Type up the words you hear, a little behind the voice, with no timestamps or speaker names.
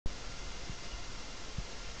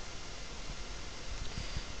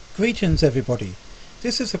Greetings everybody.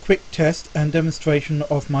 This is a quick test and demonstration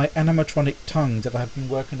of my animatronic tongue that I've been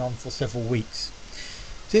working on for several weeks.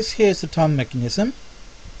 This here is the tongue mechanism,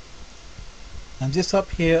 and this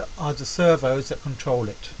up here are the servos that control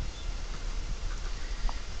it.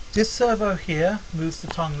 This servo here moves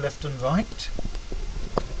the tongue left and right.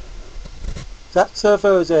 That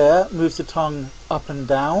servo there moves the tongue up and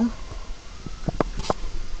down.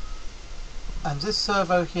 And this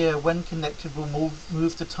servo here, when connected, will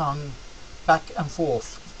move the tongue back and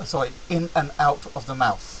forth, in and out of the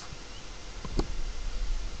mouth.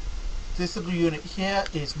 This little unit here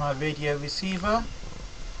is my radio receiver,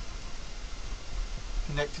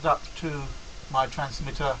 connected up to my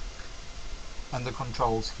transmitter and the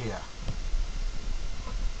controls here.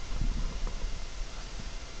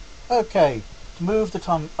 Okay, to move the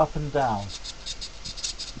tongue up and down.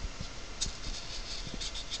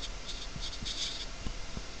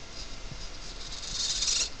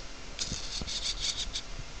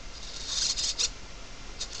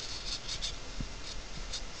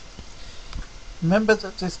 Remember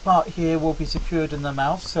that this part here will be secured in the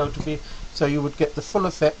mouth, so you would get the full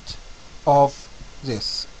effect of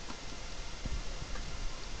this.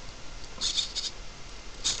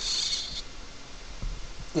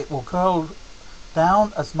 It will curl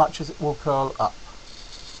down as much as it will curl up.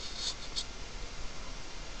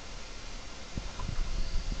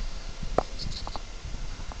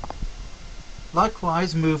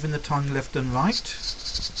 Likewise, moving the tongue left and right.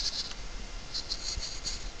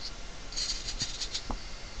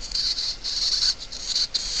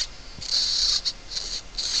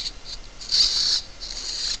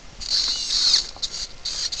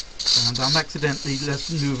 And I'm accidentally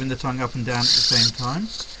moving the tongue up and down at the same time,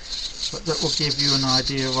 but that will give you an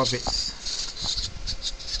idea of its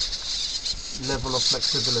level of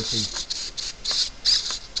flexibility.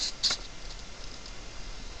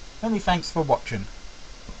 Many thanks for watching.